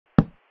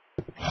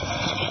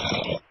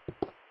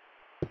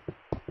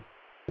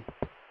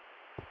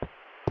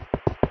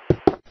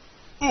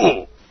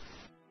The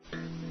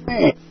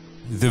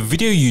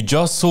video you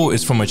just saw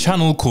is from a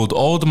channel called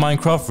Old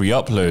Minecraft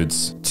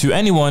Reuploads. To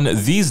anyone,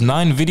 these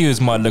 9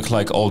 videos might look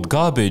like old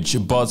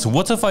garbage, but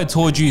what if I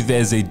told you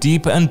there's a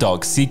deep and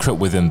dark secret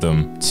within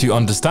them? To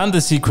understand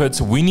the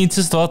secret, we need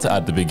to start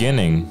at the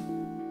beginning.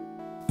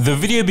 The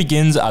video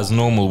begins as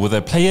normal with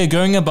a player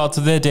going about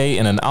their day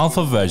in an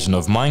alpha version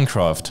of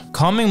Minecraft.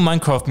 Calming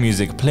Minecraft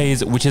music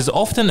plays, which is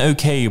often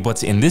okay,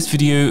 but in this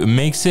video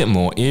makes it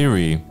more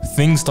eerie.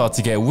 Things start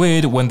to get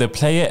weird when the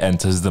player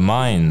enters the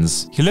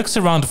mines. He looks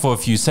around for a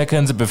few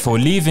seconds before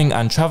leaving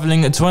and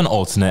traveling to an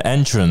alternate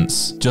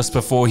entrance. Just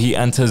before he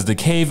enters the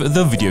cave,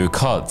 the video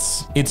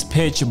cuts. It's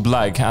pitch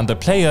black and the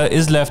player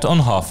is left on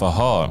half a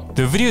heart.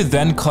 The video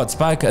then cuts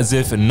back as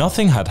if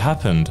nothing had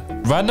happened.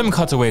 Random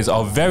cutaways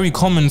are very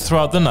common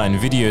throughout the 9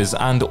 videos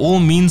and all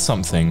mean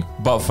something,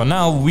 but for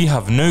now we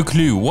have no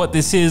clue what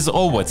this is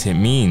or what it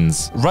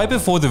means. Right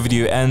before the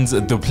video ends,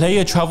 the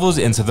player travels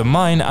into the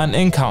mine and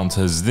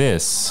encounters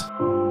this.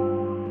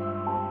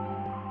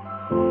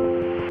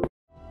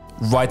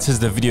 Right as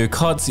the video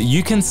cuts,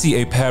 you can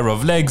see a pair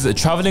of legs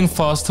traveling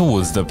fast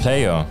towards the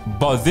player.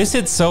 But this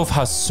itself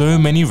has so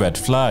many red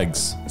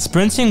flags.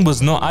 Sprinting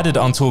was not added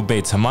until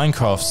beta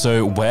Minecraft,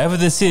 so wherever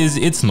this is,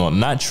 it's not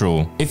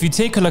natural. If you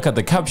take a look at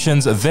the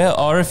captions, there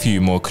are a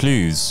few more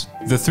clues.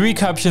 The 3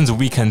 captions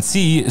we can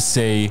see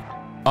say,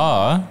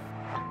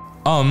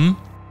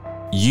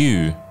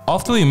 you.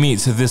 After we meet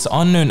this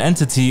unknown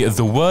entity,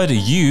 the word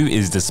you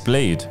is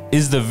displayed.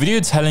 Is the video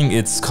telling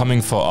it's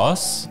coming for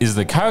us? Is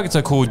the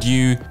character called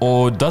you?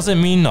 Or does it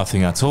mean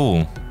nothing at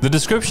all? The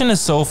description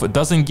itself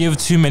doesn't give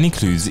too many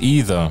clues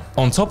either.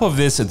 On top of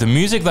this, the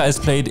music that is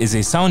played is a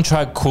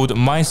soundtrack called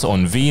Mice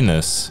on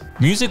Venus.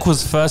 Music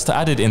was first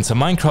added into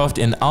Minecraft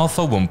in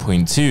Alpha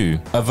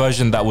 1.2, a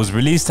version that was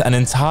released an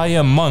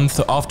entire month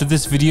after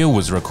this video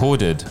was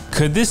recorded.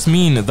 Could this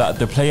mean that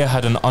the player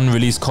had an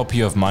unreleased copy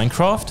of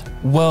Minecraft?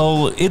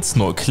 Well, it's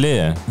not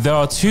clear. There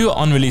are 2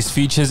 unreleased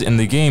features in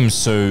the game,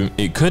 so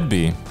it could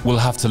be. We'll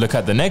have to look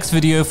at the next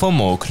video for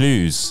more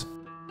clues.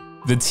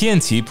 The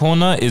TNT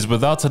spawner is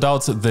without a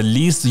doubt the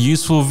least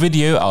useful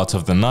video out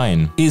of the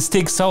 9. It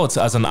sticks out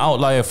as an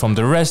outlier from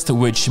the rest,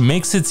 which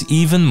makes it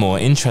even more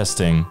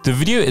interesting. The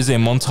video is a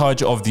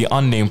montage of the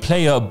unnamed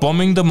player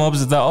bombing the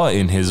mobs that are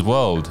in his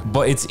world,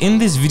 but it's in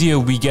this video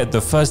we get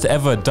the first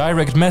ever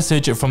direct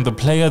message from the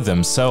player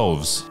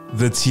themselves.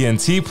 The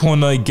TNT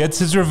spawner gets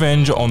his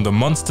revenge on the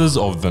monsters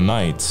of the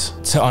night.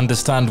 To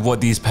understand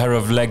what these pair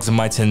of legs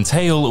might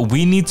entail,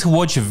 we need to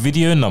watch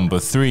video number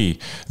 3,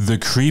 the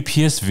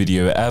creepiest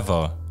video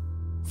ever.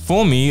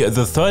 For me,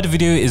 the 3rd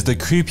video is the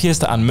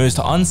creepiest and most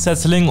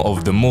unsettling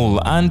of them all,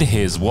 and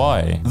here's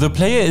why. The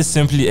player is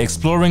simply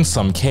exploring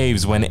some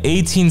caves when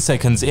 18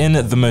 seconds in,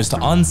 the most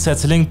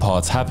unsettling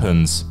part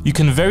happens. You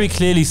can very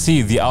clearly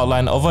see the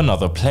outline of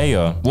another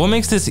player. What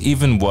makes this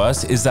even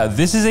worse is that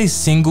this is a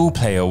single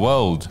player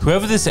world.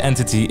 Whoever this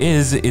entity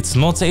is, it's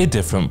not a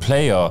different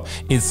player,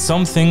 it's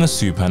something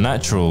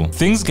supernatural.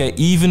 Things get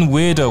even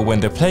weirder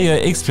when the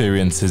player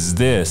experiences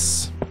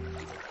this.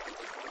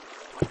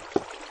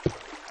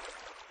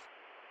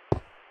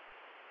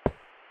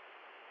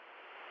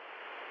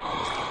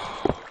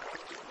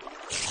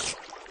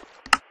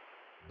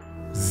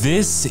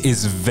 This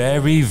is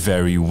very,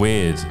 very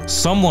weird.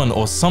 Someone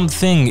or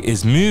something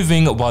is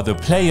moving while the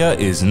player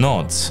is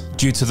not.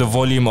 Due to the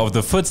volume of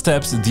the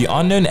footsteps, the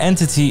unknown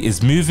entity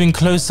is moving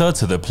closer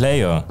to the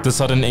player. The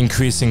sudden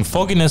increasing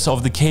fogginess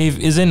of the cave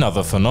is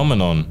another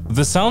phenomenon.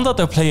 The sound that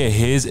the player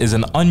hears is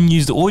an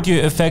unused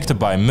audio effect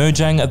by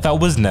Mojang that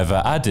was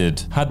never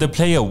added. Had the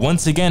player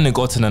once again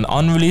gotten an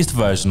unreleased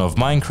version of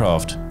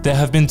Minecraft? There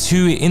have been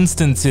 2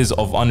 instances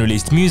of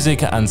unreleased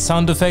music and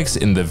sound effects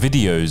in the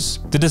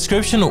videos. The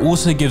description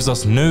also gives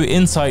us no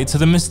insight to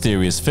the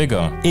mysterious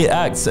figure. It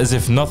acts as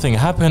if nothing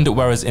happened,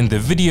 whereas in the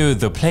video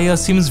the player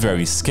seems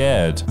very scared.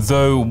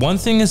 Though one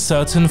thing is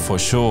certain for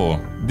sure.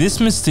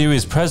 This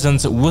mysterious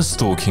presence was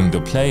stalking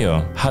the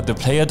player. Had the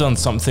player done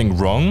something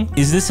wrong?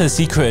 Is this a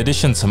secret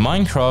addition to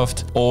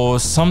Minecraft or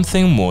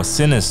something more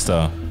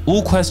sinister?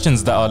 All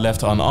questions that are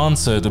left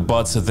unanswered,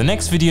 but the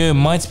next video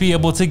might be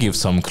able to give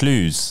some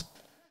clues.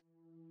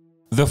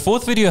 The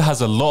 4th video has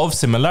a lot of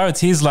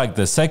similarities like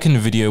the 2nd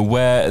video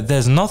where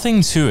there's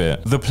nothing to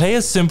it. The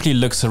player simply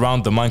looks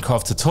around the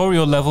Minecraft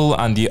tutorial level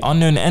and the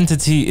unknown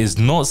entity is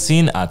not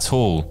seen at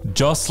all,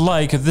 just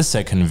like the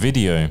 2nd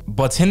video.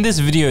 But in this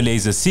video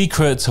lays a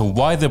secret to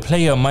why the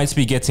player might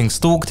be getting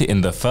stalked in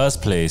the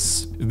first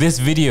place. This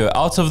video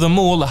out of them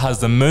all has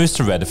the most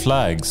red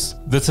flags.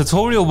 The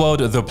tutorial world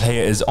the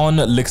player is on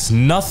looks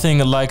nothing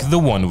like the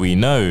one we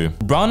know.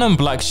 Brown and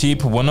black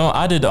sheep were not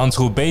added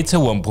until beta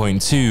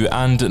 1.2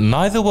 and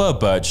neither were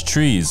birch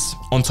trees.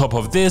 On top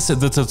of this,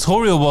 the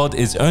tutorial world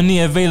is only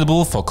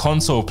available for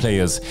console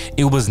players.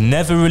 It was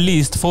never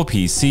released for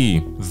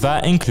PC.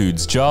 That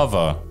includes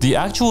Java. The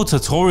actual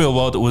tutorial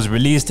world was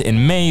released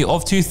in May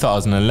of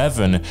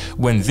 2011,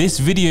 when this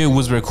video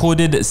was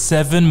recorded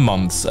 7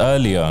 months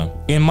earlier.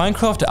 In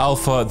Minecraft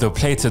Alpha, the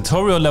play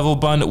tutorial level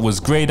button was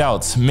grayed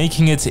out,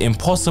 making it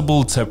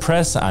impossible to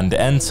press and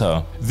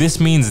enter. This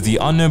means the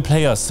unknown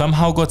player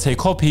somehow got a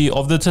copy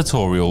of the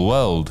tutorial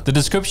world. The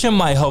description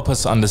might help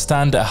us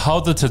understand how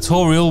the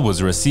tutorial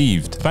was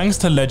received. Thanks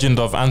to Legend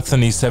of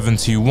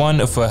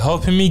Anthony721 for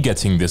helping me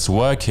getting this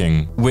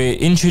working. We're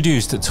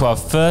introduced to our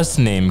first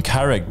name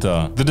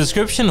character. The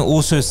description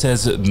also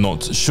says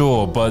not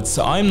sure, but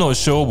I'm not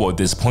sure what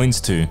this points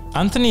to.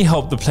 Anthony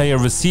helped the player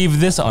receive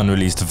this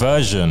unreleased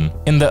version.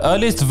 In the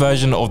earliest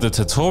version of the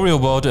tutorial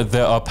world,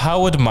 there are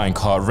powered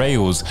minecart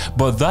rails,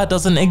 but that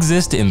doesn't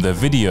exist in the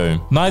video.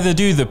 Neither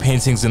do the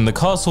paintings in the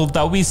castle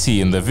that we see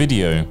in the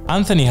video.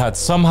 Anthony had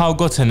somehow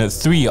gotten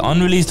 3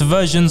 unreleased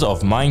versions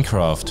of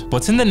Minecraft.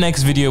 But in the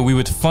next video, we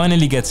would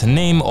finally get a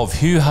name of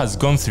who has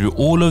gone through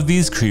all of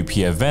these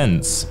creepy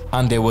events,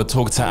 and they would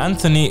talk to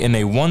Anthony in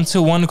a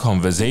one-to-one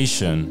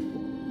conversation.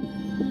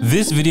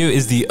 This video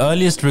is the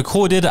earliest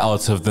recorded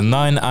out of the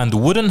 9 and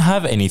wouldn't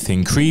have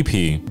anything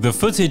creepy. The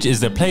footage is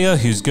the player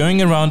who's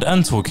going around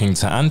and talking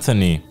to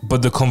Anthony,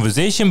 but the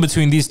conversation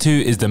between these two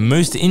is the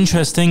most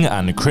interesting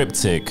and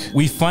cryptic.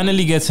 We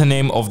finally get a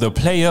name of the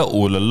player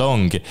all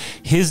along.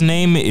 His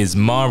name is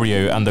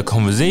Mario, and the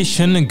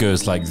conversation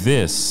goes like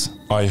this.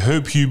 I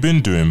hope you've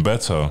been doing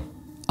better.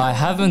 I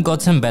haven't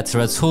gotten better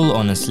at all,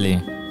 honestly.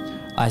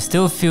 I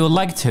still feel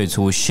like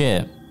total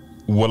shit.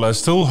 Well, I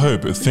still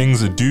hope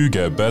things do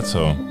get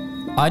better.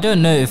 I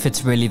don't know if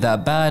it's really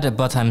that bad,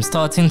 but I'm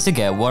starting to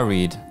get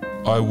worried.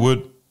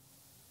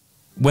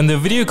 When the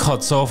video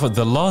cuts off,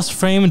 the last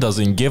frame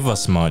doesn't give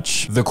us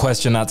much. The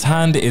question at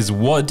hand is,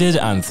 what did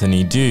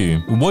Anthony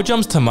do? What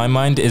jumps to my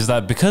mind is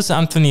that because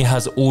Anthony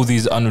has all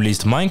these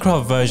unreleased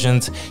Minecraft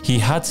versions, he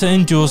had to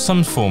endure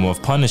some form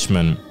of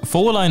punishment. For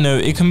all I know,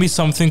 it can be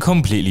something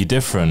completely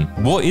different.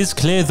 What is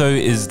clear though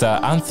is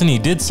that Anthony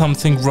did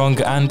something wrong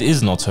and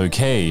is not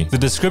okay. The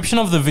description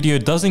of the video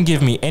doesn't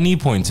give me any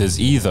pointers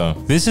either.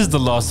 This is the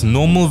last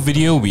normal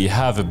video we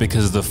have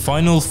because the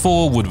final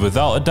 4 would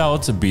without a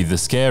doubt be the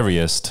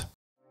scariest.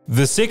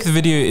 The 6th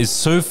video is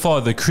so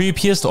far the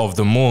creepiest of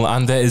them all,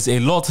 and there is a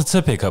lot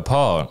to pick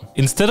apart.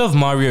 Instead of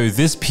Mario,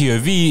 this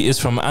POV is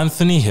from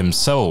Anthony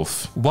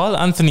himself. While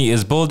Anthony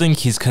is building,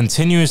 he's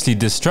continuously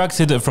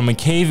distracted from a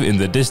cave in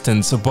the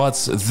distance, but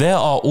there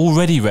are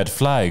already red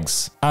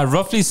flags. At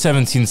roughly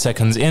 17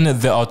 seconds in,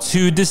 there are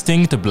 2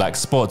 distinct black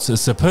spots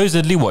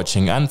supposedly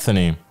watching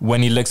Anthony.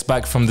 When he looks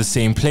back from the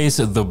same place,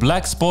 the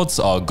black spots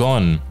are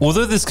gone.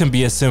 Although this can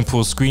be a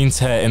simple screen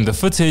tear in the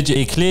footage,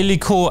 it clearly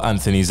caught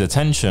Anthony's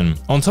attention.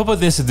 On top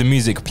of this, the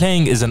music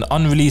playing is an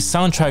unreleased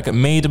soundtrack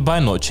made by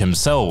Notch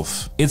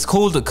himself. It's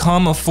called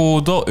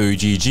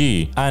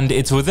Calm4.ogg, and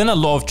it's within a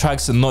lot of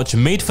tracks Notch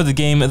made for the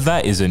game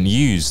that isn't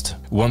used.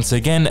 Once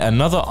again,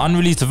 another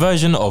unreleased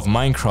version of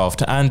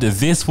Minecraft, and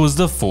this was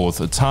the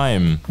 4th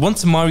time.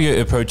 Once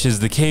Mario approaches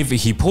the cave,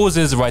 he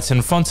pauses right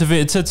in front of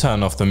it to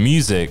turn off the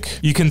music.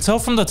 You can tell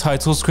from the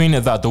title screen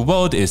that the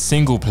world is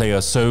single player,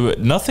 so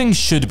nothing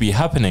should be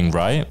happening,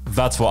 right?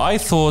 That's what I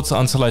thought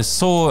until I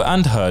saw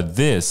and heard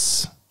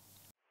this.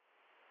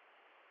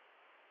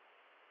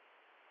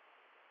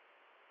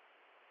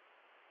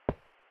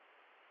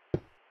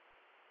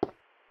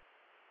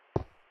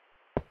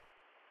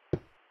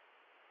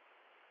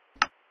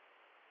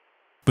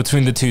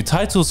 Between the 2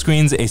 title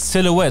screens, a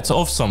silhouette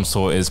of some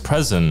sort is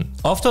present.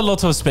 After a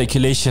lot of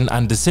speculation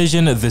and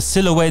decision, the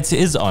silhouette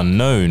is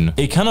unknown.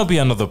 It cannot be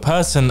another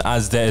person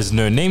as there is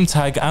no name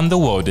tag and the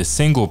world is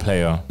single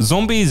player.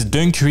 Zombies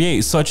don't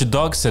create such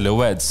dark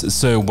silhouettes,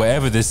 so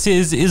whatever this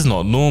is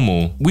not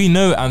normal. We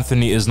know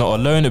Anthony is not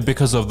alone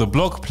because of the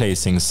block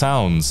placing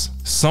sounds.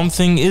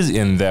 Something is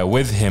in there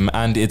with him,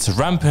 and it's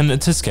rampant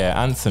to scare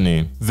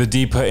Anthony. The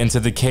deeper into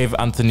the cave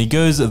Anthony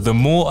goes, the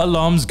more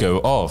alarms go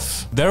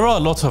off. There are a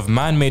lot of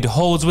man-made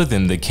holes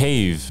within the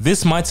cave.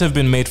 This might have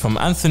been made from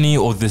Anthony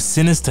or the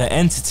sinister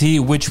entity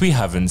which we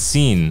haven't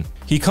seen.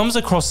 He comes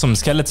across some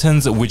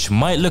skeletons which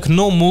might look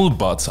normal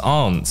but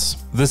aren't.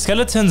 The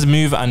skeletons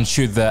move and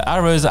shoot their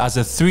arrows as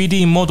a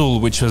 3D model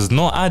which was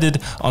not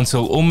added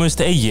until almost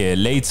a year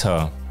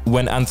later.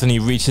 When Anthony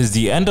reaches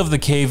the end of the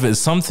cave,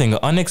 something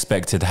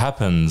unexpected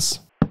happens.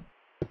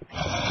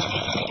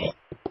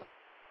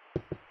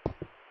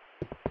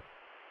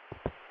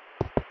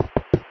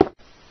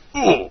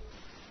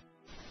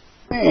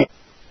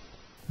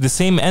 The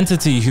same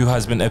entity who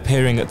has been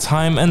appearing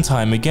time and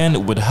time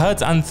again would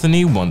hurt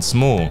Anthony once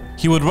more.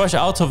 He would rush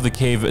out of the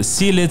cave,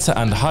 seal it,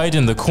 and hide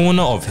in the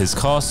corner of his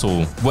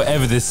castle.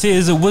 Whatever this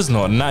is was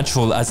not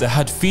natural as it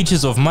had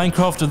features of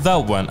Minecraft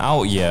that weren't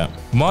out yet.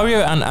 Mario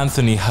and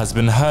Anthony has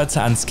been hurt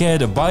and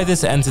scared by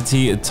this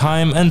entity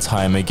time and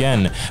time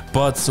again,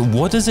 but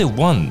what does it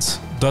want?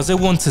 Does it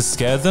want to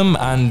scare them,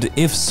 and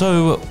if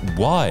so,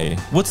 why?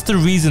 What's the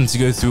reason to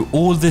go through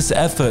all this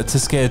effort to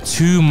scare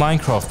 2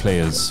 Minecraft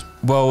players?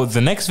 Well, the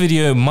next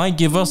video might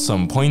give us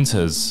some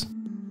pointers.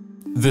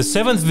 The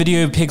 7th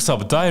video picks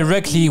up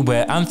directly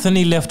where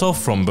Anthony left off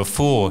from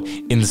before.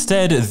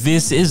 Instead,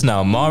 this is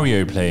now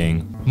Mario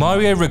playing.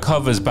 Mario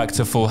recovers back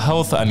to full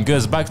health and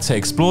goes back to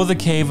explore the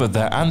cave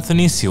that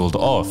Anthony sealed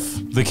off.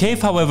 The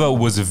cave, however,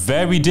 was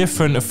very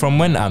different from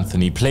when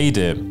Anthony played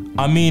it.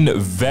 I mean,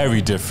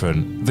 very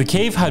different. The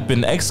cave had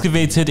been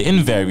excavated in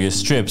various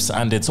strips,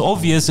 and it's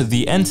obvious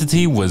the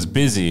entity was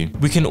busy.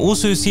 We can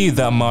also see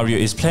that Mario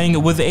is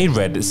playing with a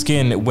red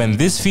skin when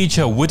this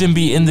feature wouldn't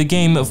be in the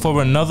game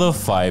for another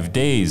 5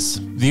 days.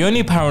 The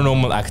only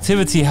paranormal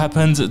activity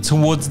happened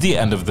towards the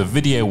end of the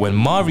video when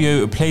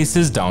Mario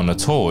places down a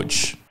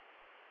torch.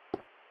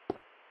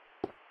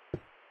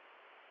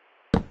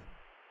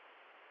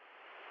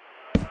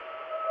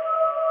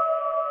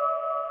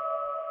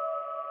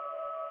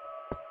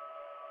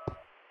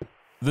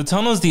 The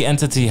tunnels the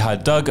entity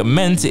had dug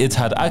meant it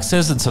had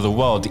access to the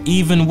world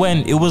even when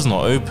it was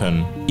not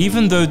open.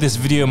 Even though this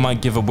video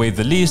might give away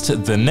the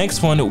least, the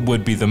next one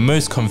would be the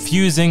most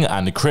confusing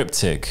and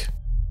cryptic.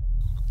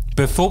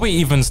 Before we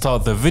even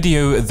start the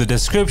video, the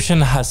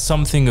description has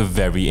something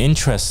very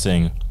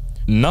interesting.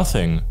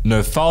 Nothing.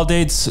 No file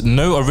dates,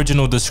 no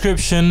original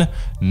description,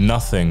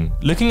 nothing.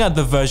 Looking at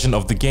the version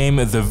of the game,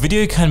 the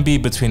video can be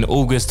between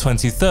August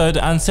 23rd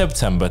and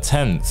September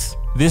 10th.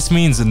 This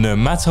means no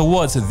matter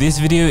what, this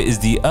video is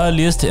the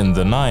earliest in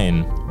the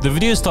 9. The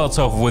video starts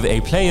off with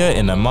a player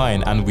in a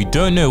mine, and we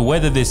don't know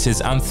whether this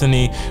is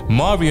Anthony,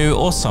 Mario,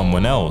 or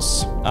someone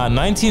else. At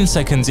 19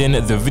 seconds in,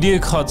 the video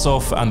cuts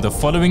off and the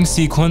following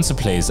sequence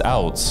plays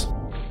out.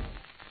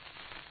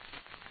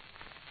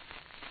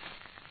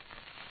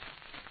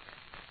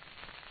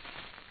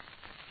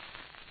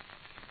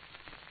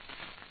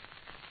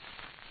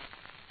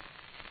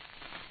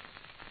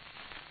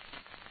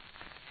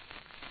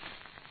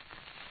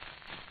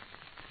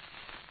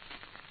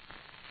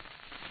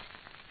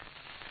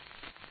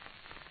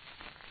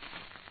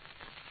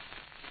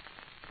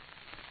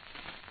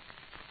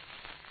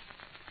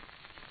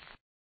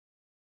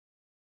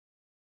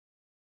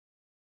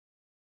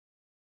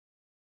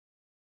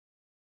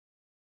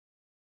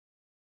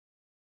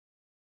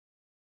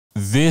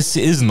 This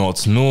is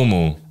not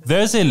normal.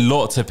 There's a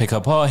lot to pick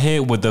apart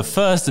here, with the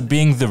first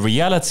being the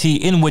reality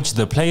in which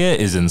the player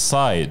is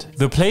inside.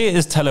 The player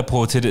is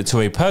teleported to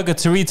a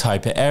purgatory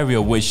type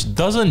area, which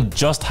doesn't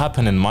just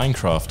happen in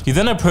Minecraft. He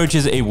then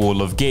approaches a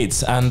wall of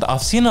gates, and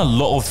I've seen a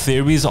lot of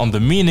theories on the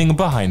meaning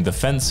behind the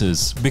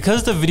fences.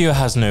 Because the video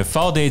has no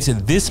file date,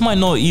 this might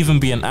not even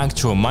be an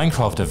actual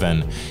Minecraft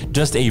event,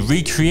 just a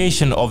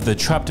recreation of the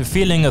trapped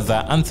feeling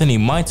that Anthony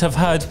might have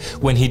had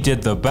when he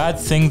did the bad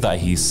thing that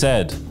he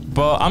said.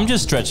 But I'm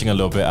just stretching a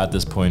little bit at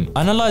this point.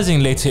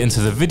 Analyzing later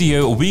into the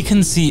video, we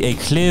can see a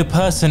clear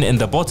person in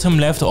the bottom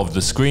left of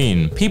the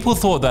screen. People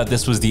thought that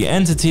this was the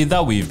entity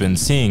that we've been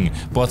seeing,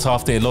 but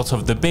after a lot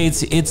of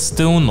debates, it's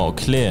still not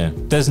clear.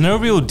 There's no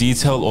real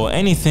detail or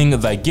anything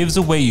that gives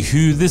away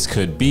who this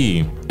could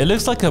be. It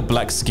looks like a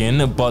black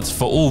skin, but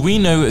for all we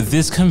know,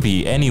 this can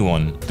be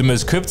anyone. The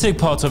most cryptic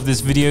part of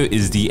this video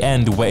is the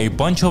end, where a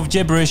bunch of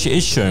gibberish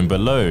is shown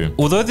below.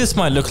 Although this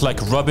might look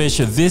like rubbish,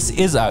 this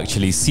is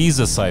actually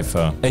Caesar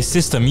cipher, a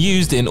system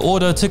used in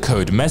order to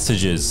code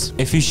messages.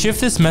 If you shift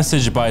this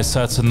message by a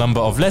certain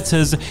number of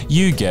letters,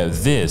 you get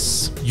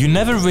this. You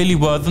never really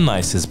were the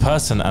nicest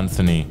person,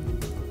 Anthony.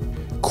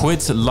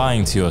 Quit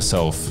lying to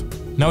yourself.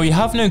 Now, we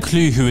have no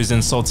clue who is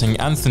insulting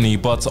Anthony,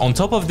 but on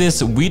top of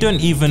this, we don't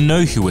even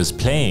know who is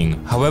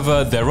playing.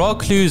 However, there are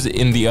clues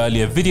in the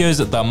earlier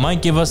videos that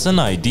might give us an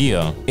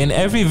idea. In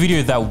every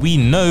video that we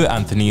know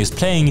Anthony is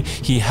playing,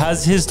 he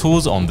has his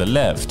tools on the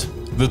left.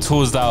 The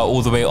tools that are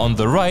all the way on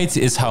the right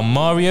is how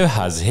Mario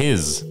has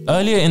his.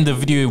 Earlier in the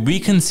video, we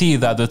can see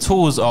that the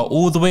tools are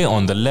all the way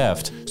on the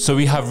left, so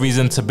we have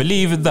reason to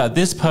believe that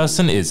this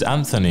person is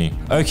Anthony.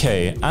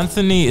 Okay,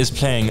 Anthony is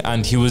playing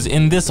and he was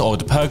in this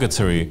odd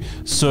purgatory,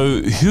 so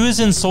who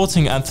is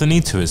insulting Anthony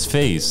to his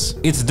face?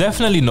 It's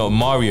definitely not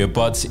Mario,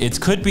 but it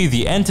could be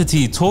the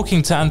entity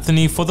talking to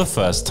Anthony for the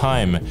first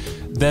time.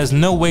 There's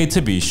no way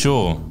to be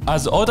sure.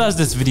 As odd as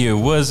this video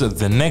was,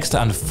 the next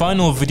and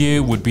final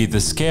video would be the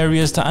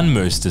scariest and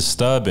most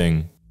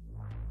disturbing.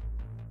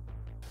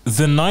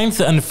 The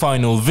 9th and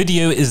final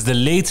video is the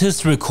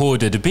latest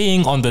recorded,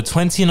 being on the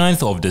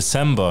 29th of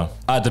December.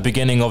 At the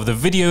beginning of the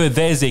video,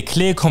 there is a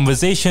clear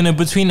conversation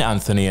between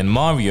Anthony and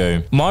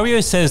Mario.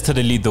 Mario says to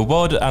delete the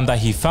world and that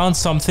he found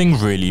something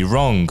really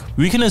wrong.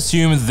 We can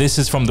assume this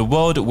is from the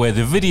world where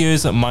the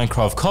videos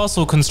Minecraft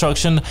castle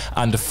construction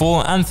and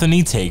For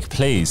Anthony take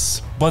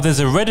place. But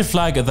there's a red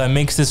flag that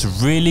makes this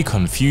really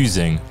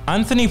confusing.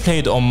 Anthony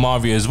played on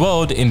Mario's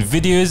world in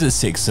videos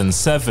 6 and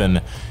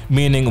 7,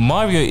 meaning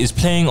Mario is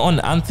playing on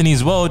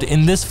Anthony's world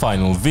in this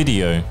final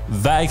video.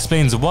 That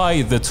explains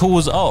why the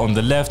tools are on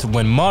the left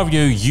when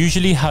Mario usually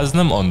usually has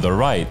them on the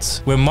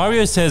right. When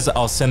Mario says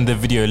 "I'll send the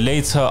video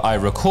later, I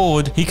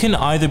record," he can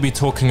either be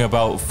talking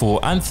about For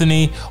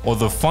Anthony or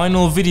the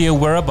final video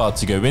we're about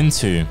to go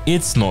into.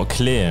 It's not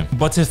clear.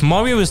 But if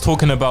Mario is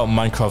talking about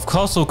Minecraft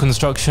castle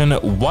construction,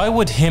 why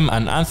would him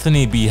and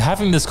Anthony be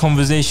having this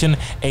conversation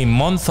a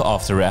month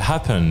after it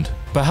happened?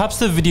 Perhaps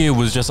the video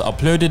was just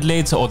uploaded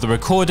later or the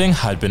recording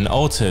had been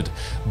altered,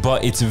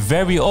 but it's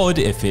very odd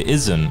if it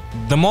isn't.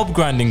 The mob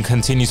grinding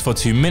continues for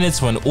 2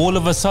 minutes when all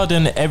of a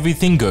sudden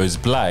everything goes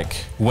black.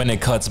 When it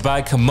cuts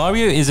back,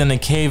 Mario is in a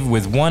cave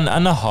with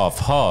 1.5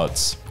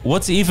 hearts.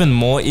 What's even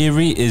more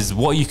eerie is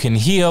what you can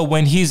hear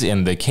when he's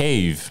in the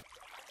cave.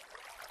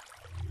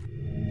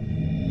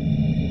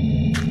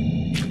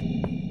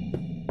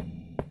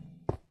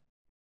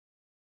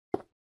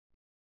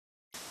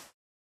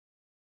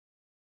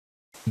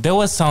 There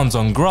were sounds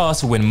on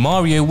grass when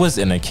Mario was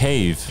in a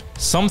cave.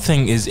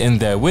 Something is in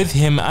there with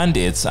him and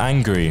it's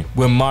angry.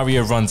 When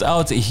Mario runs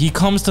out, he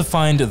comes to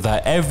find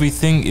that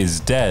everything is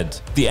dead.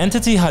 The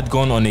entity had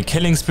gone on a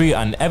killing spree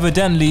and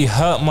evidently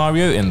hurt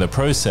Mario in the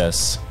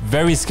process.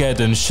 Very scared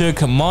and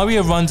shook,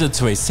 Mario runs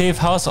to a safe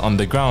house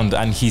underground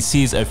and he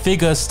sees a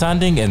figure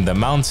standing in the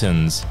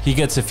mountains. He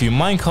gets a few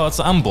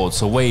minecarts and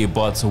bolts away,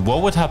 but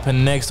what would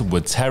happen next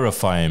would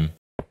terrify him.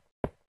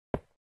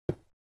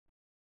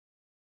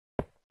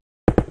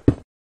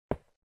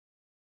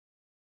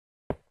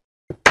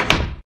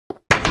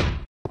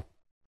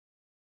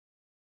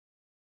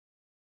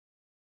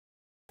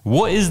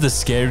 What is the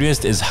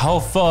scariest is how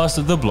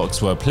fast the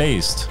blocks were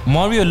placed.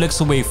 Mario looks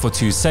away for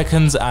 2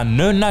 seconds and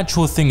no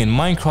natural thing in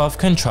Minecraft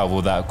can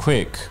travel that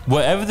quick.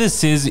 Whatever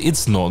this is,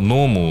 it's not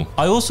normal.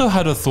 I also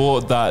had a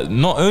thought that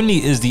not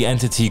only is the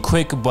entity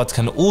quick but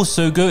can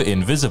also go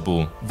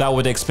invisible. That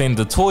would explain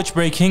the torch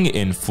breaking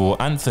in For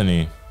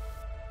Anthony.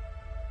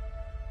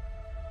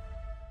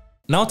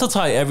 Now to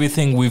tie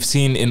everything we've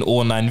seen in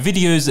all 9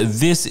 videos,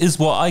 this is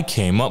what I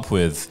came up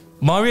with.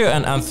 Mario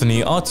and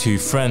Anthony are 2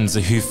 friends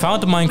who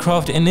found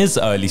Minecraft in its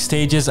early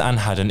stages and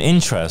had an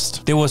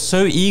interest. They were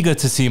so eager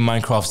to see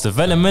Minecraft's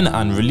development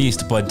and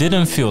released but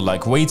didn't feel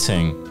like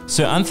waiting.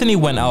 So Anthony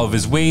went out of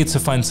his way to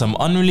find some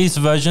unreleased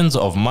versions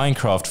of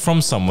Minecraft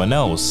from someone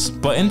else.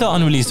 But in the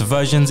unreleased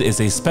versions is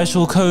a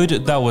special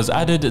code that was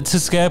added to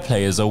scare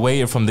players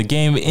away from the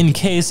game in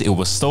case it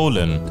was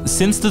stolen.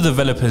 Since the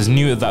developers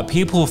knew that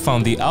people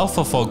found the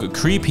alpha fog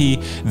creepy,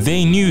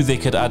 they knew they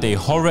could add a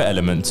horror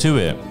element to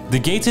it. The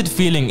gated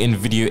feeling in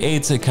video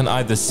 8 can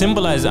either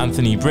symbolize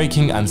Anthony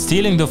breaking and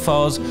stealing the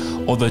files,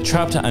 or the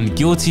trapped and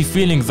guilty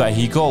feeling that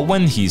he got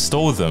when he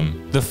stole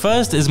them. The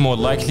first is more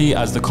likely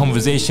as the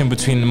conversation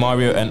between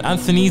Mario and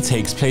Anthony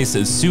takes place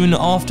soon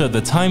after the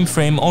time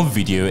frame of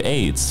video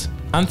 8.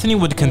 Anthony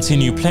would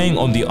continue playing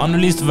on the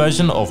unreleased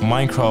version of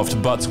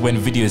Minecraft, but when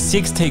video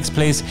 6 takes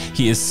place,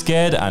 he is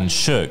scared and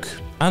shook.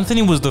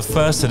 Anthony was the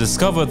first to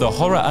discover the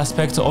horror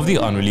aspect of the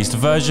unreleased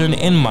version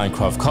in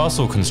Minecraft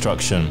castle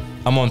construction.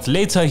 A month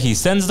later, he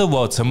sends the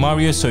world to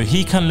Mario so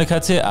he can look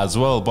at it as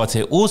well, but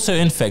it also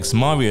infects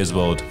Mario's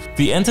world.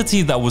 The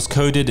entity that was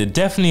coded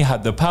definitely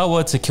had the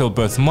power to kill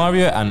both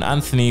Mario and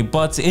Anthony,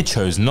 but it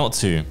chose not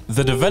to.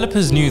 The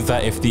developers knew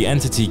that if the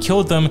entity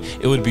killed them,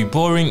 it would be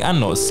boring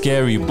and not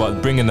scary,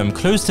 but bringing them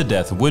close to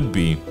death would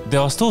be. There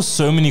are still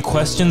so many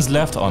questions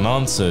left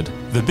unanswered.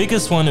 The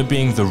biggest one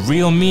being the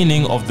real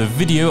meaning of the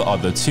video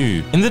other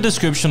 2. In the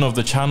description of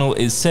the channel,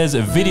 it says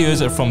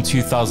videos are from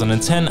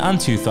 2010 and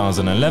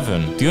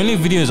 2011. The only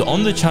videos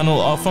on the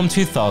channel are from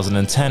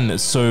 2010,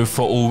 so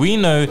for all we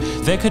know,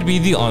 there could be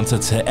the answer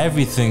to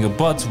everything,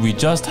 but we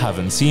just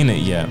haven't seen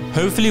it yet.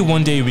 Hopefully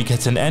one day we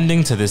get an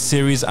ending to this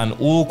series and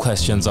all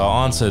questions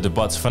are answered,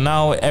 but for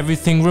now,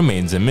 everything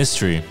remains a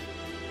mystery.